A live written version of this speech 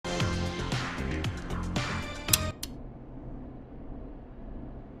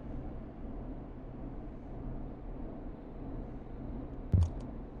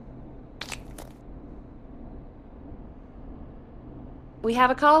We have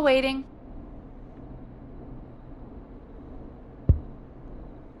a call waiting.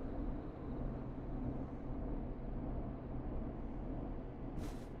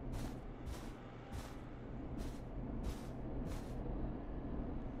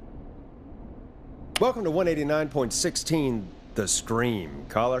 Welcome to 189.16, The Scream.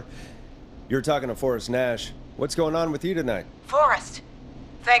 Caller, you're talking to Forrest Nash. What's going on with you tonight? Forrest!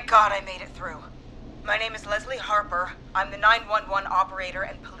 Thank God I made it through. My name is Leslie Harper. I'm the 911 operator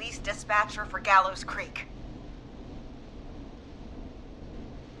and police dispatcher for Gallows Creek.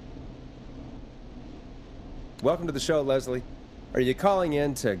 Welcome to the show, Leslie. Are you calling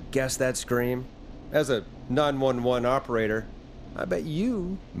in to guess that scream? As a 911 operator, I bet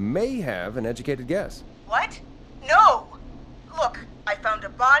you may have an educated guess. What? No! Look, I found a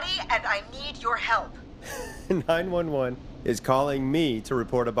body and I need your help. 911 is calling me to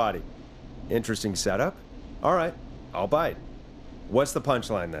report a body. Interesting setup. All right, I'll bite. What's the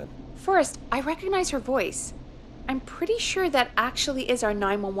punchline then? Forrest, I recognize her voice. I'm pretty sure that actually is our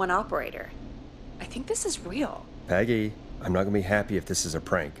 911 operator. I think this is real. Peggy, I'm not gonna be happy if this is a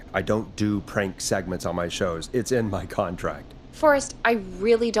prank. I don't do prank segments on my shows. It's in my contract. Forrest, I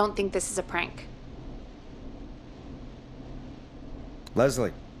really don't think this is a prank.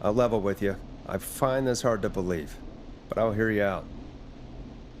 Leslie, I'll level with you. I find this hard to believe, but I'll hear you out.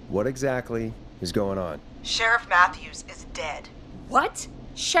 What exactly is going on? Sheriff Matthews is dead. What?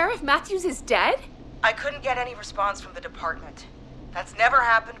 Sheriff Matthews is dead? I couldn't get any response from the department. That's never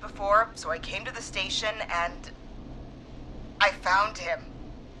happened before, so I came to the station and I found him.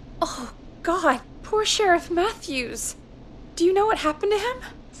 Oh, God. Poor Sheriff Matthews. Do you know what happened to him?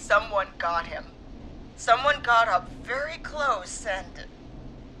 Someone got him. Someone got up very close and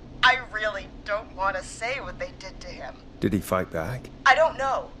I really don't want to say what they did to him. Did he fight back? I don't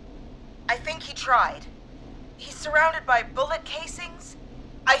know. I think he tried. He's surrounded by bullet casings.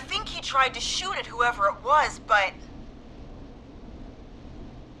 I think he tried to shoot at whoever it was, but...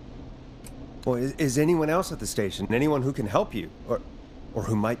 Well, is anyone else at the station? Anyone who can help you? Or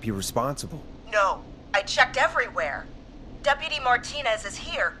who might be responsible? No. I checked everywhere. Deputy Martinez is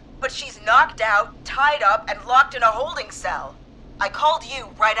here, but she's knocked out, tied up, and locked in a holding cell. I called you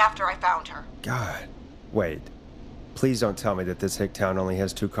right after I found her. God. Wait. Please don't tell me that this hick town only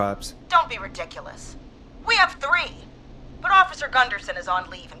has 2 cops. Don't be ridiculous. We have 3. But Officer Gunderson is on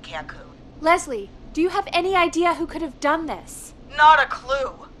leave in Cancun. Leslie, do you have any idea who could have done this? Not a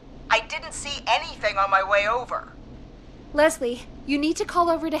clue. I didn't see anything on my way over. Leslie, you need to call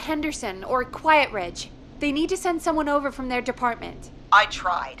over to Henderson or Quiet Ridge. They need to send someone over from their department. I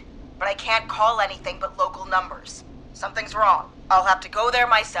tried, but I can't call anything but local numbers. Something's wrong. I'll have to go there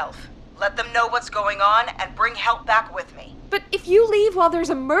myself. Let them know what's going on and bring help back with me. But if you leave while there's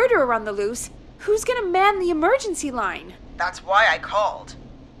a murderer on the loose, who's gonna man the emergency line? That's why I called.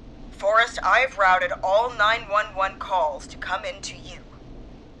 Forrest, I've routed all 911 calls to come in to you.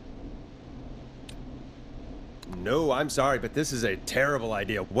 No, I'm sorry, but this is a terrible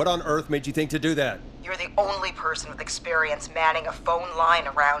idea. What on earth made you think to do that? You're the only person with experience manning a phone line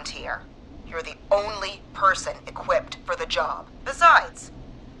around here. You're the only person equipped for the job. Besides,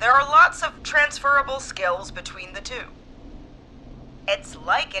 there are lots of transferable skills between the two. It's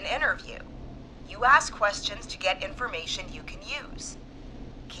like an interview. You ask questions to get information you can use.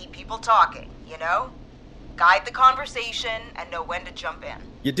 Keep people talking, you know? Guide the conversation and know when to jump in.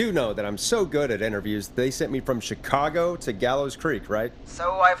 You do know that I'm so good at interviews, they sent me from Chicago to Gallows Creek, right?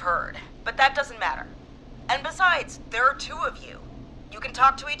 So I've heard. But that doesn't matter. And besides, there are 2 of you. You can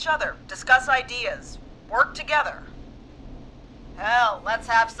talk to each other, discuss ideas, work together. Hell, let's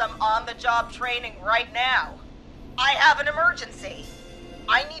have some on-the-job training right now. I have an emergency.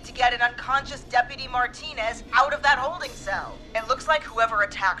 I need to get an unconscious Deputy Martinez out of that holding cell. It looks like whoever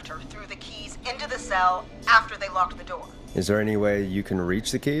attacked her threw the keys into the cell after they locked the door. Is there any way you can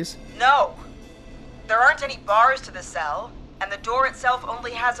reach the keys? No. There aren't any bars to the cell, and the door itself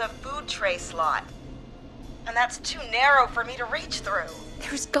only has a food tray slot. And that's too narrow for me to reach through.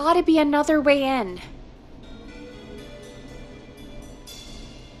 There's gotta be another way in.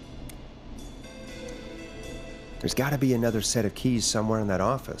 There's gotta be another set of keys somewhere in that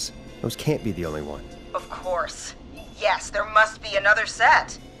office. Those can't be the only ones. Of course. Yes, there must be another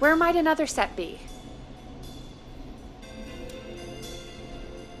set. Where might another set be?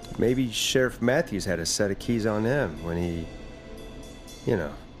 Maybe Sheriff Matthews had a set of keys on him when he... you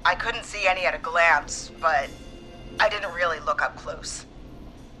know. I couldn't see any at a glance, but I didn't really look up close.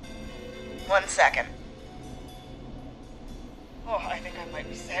 1 second. Oh, I think I might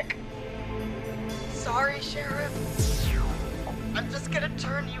be sick. Sorry, Sheriff. I'm just gonna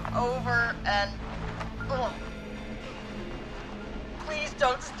turn you over and... Oh. Please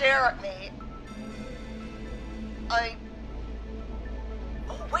don't stare at me.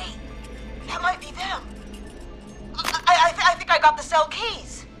 Oh, wait. That might be them. I think I got the cell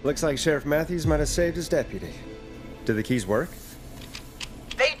keys. Looks like Sheriff Matthews might have saved his deputy. Did the keys work?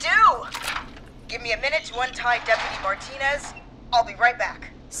 They do! Give me a minute to untie Deputy Martinez. I'll be right back.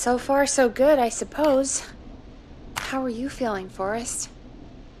 So far, so good, I suppose. How are you feeling, Forrest?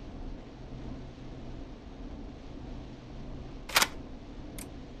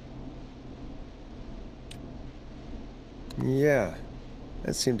 Yeah,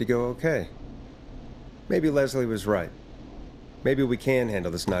 that seemed to go okay. Maybe Leslie was right. Maybe we can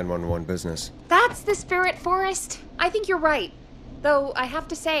handle this 911 business. That's the spirit, Forrest. I think you're right. Though I have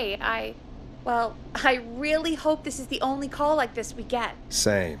to say, I really hope this is the only call like this we get.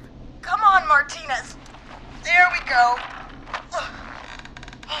 Same. Come on, Martinez. There we go.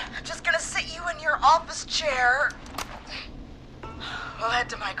 Just gonna sit you in your office chair. We'll head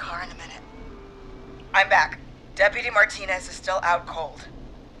to my car in a minute. I'm back. Deputy Martinez is still out cold.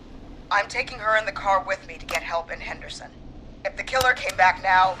 I'm taking her in the car with me to get help in Henderson. If the killer came back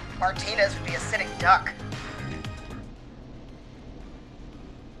now, Martinez would be a sitting duck.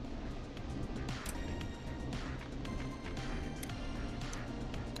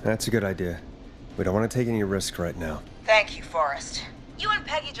 That's a good idea. We don't want to take any risks right now. Thank you, Forrest. You and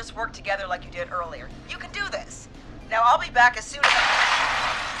Peggy just worked together like you did earlier. You can do this. Now I'll be back as soon as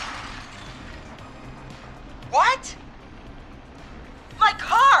What? My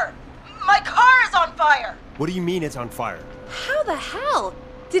car! My car is on fire! What do you mean it's on fire? How the hell?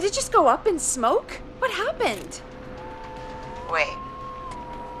 Did it just go up in smoke? What happened? Wait.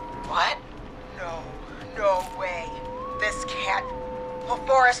 What? No way. This can't. Well,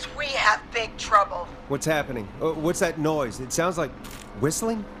 Forrest, we have big trouble. What's happening? What's that noise? It sounds like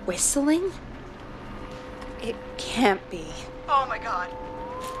whistling? Whistling? It can't be. Oh my god.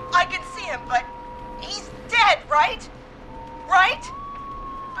 I can see him, but he's dead, right? Right?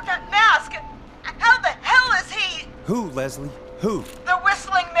 But that mask, how the hell is he? Who, Leslie? Who? The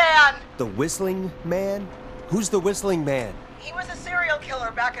Whistling Man! The Whistling Man? Who's the Whistling Man? He was a serial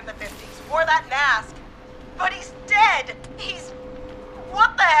killer back in the 50s, wore that mask. But he's dead! He's...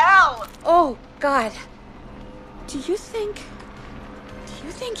 What the hell? Oh, God. Do you think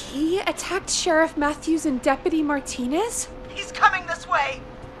he attacked Sheriff Matthews and Deputy Martinez? He's coming this way.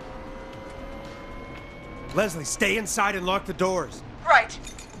 Leslie, stay inside and lock the doors. Right.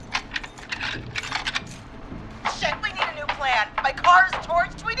 Shit, we need a new plan. My car is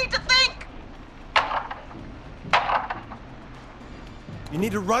torched. We need to think. You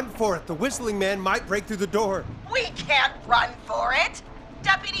need to run for it. The Whistling Man might break through the door. We can't run for it.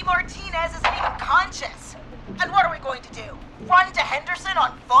 Deputy Martinez isn't even conscious. And what are we going to do? Run to Henderson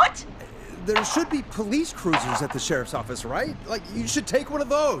on foot? There should be police cruisers at the sheriff's office, right? Like, you should take one of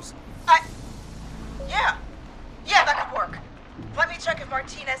those. Yeah, that could work. Let me check if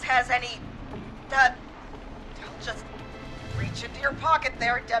Martinez has any... Just reach into your pocket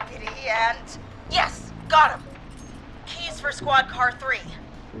there, Deputy, and... Yes, got him. Keys for Squad Car 3.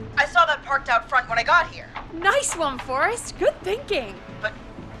 I saw that parked out front when I got here. Nice one, Forrest. Good thinking. But,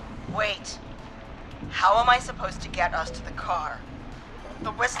 wait. How am I supposed to get us to the car?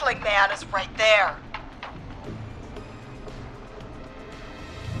 The Whistling Man is right there.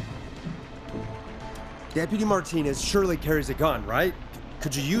 Deputy Martinez surely carries a gun, right?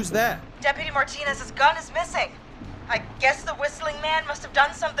 Could you use that? Deputy Martinez's gun is missing. I guess the Whistling Man must have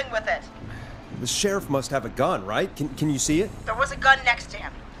done something with it. The sheriff must have a gun, right? Can you see it? There was a gun next to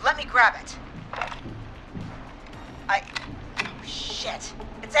him. Let me grab it. Oh, shit.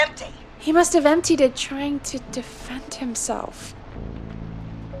 It's empty. He must have emptied it trying to defend himself.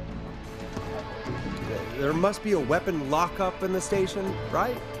 There must be a weapon lockup in the station,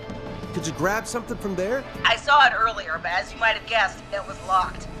 right? Could you grab something from there? I saw it earlier, but as you might have guessed, it was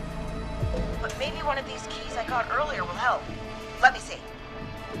locked. But maybe one of these keys I got earlier will help. Let me see.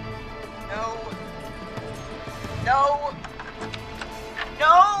 No!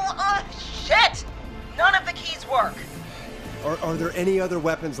 Shit! None of the keys work. Are there any other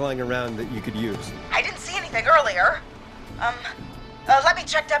weapons lying around that you could use? I didn't see anything earlier. Let me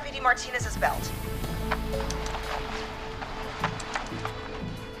check Deputy Martinez's belt.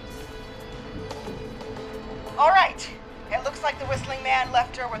 All right. It looks like the Whistling Man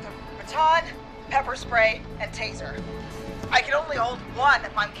left her with a baton, pepper spray, and taser. I can only hold one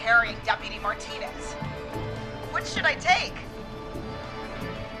if I'm carrying Deputy Martinez. Which should I take?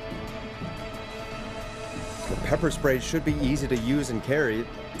 The pepper spray should be easy to use and carry.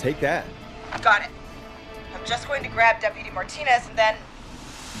 Take that. Got it. I'm just going to grab Deputy Martinez and then...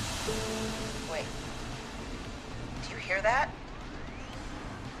 Wait. Do you hear that?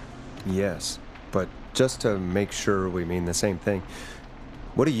 Yes, but just to make sure we mean the same thing,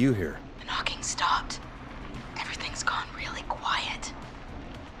 what do you hear? The knocking stopped. Everything's gone really quiet.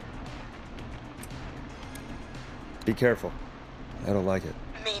 Be careful. I don't like it.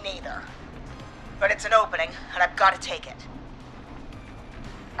 Me neither. But it's an opening, and I've got to take it.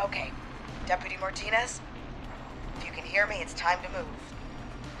 Okay, Deputy Martinez, if you can hear me, it's time to move.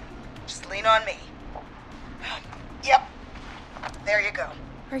 Just lean on me. Yep. There you go.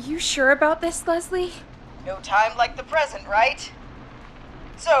 Are you sure about this, Leslie? No time like the present, right?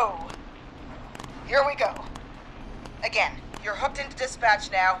 So, here we go. Again, you're hooked into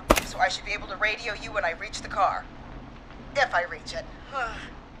dispatch now, so I should be able to radio you when I reach the car. If I reach it.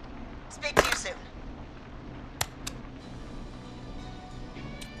 Speak to you soon.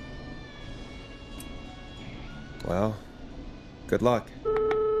 Well, good luck.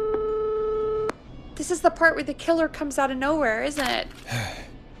 This is the part where the killer comes out of nowhere, isn't it?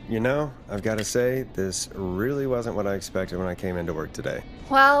 You know, I've got to say, this really wasn't what I expected when I came into work today.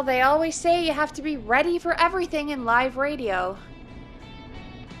 Well, they always say you have to be ready for everything in live radio.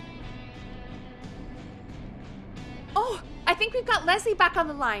 Oh, I think we've got Leslie back on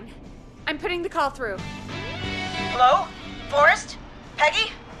the line. I'm putting the call through. Hello? Forrest?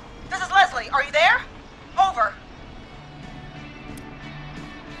 Peggy? This is Leslie. Are you there? Over.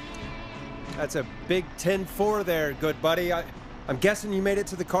 That's a big 10-4 there, good buddy. I'm guessing you made it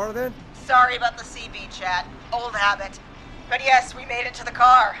to the car then? Sorry about the CB chat. Old habit. But yes, we made it to the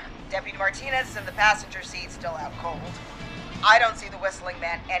car. Deputy Martinez is in the passenger seat, still out cold. I don't see the whistling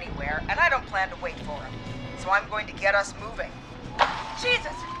man anywhere, and I don't plan to wait for him. So I'm going to get us moving.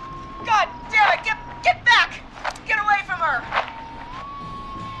 Jesus! God damn it! Get back! Get away from her!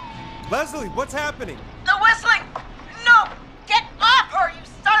 Leslie, what's happening? The whistling! No! Get off her, you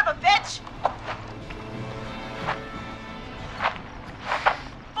son of a bitch!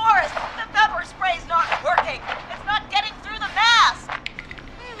 Forrest, the pepper spray's not working! It's not getting through the mask!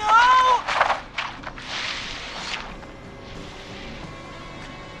 No!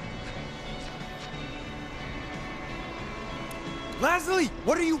 Leslie,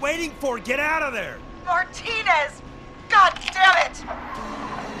 what are you waiting for? Get out of there! Martinez! God damn it!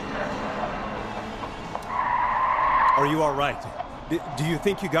 Are you all right? Do you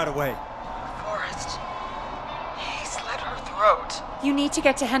think you got away? Forrest, he slit her throat. You need to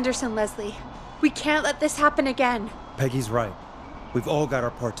get to Henderson, Leslie. We can't let this happen again. Peggy's right. We've all got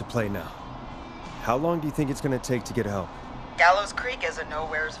our part to play now. How long do you think it's going to take to get help? Gallows Creek isn't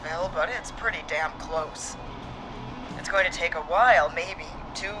Nowheresville, but it's pretty damn close. It's going to take a while, maybe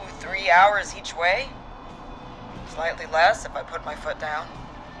 2-3 hours each way. Slightly less if I put my foot down.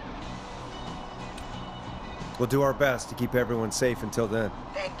 We'll do our best to keep everyone safe until then.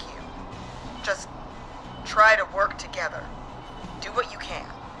 Thank you. Just try to work together. Do what you can.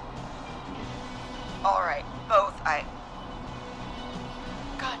 All right, both. God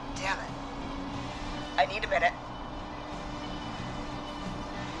damn it. I need a minute.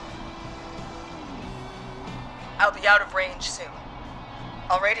 I'll be out of range soon.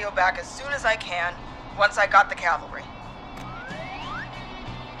 I'll radio back as soon as I can, once I got the cavalry.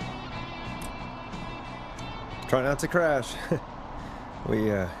 Try not to crash.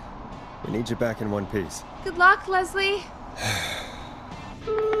 We need you back in one piece. Good luck, Leslie.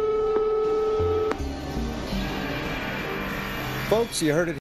 Folks, you heard it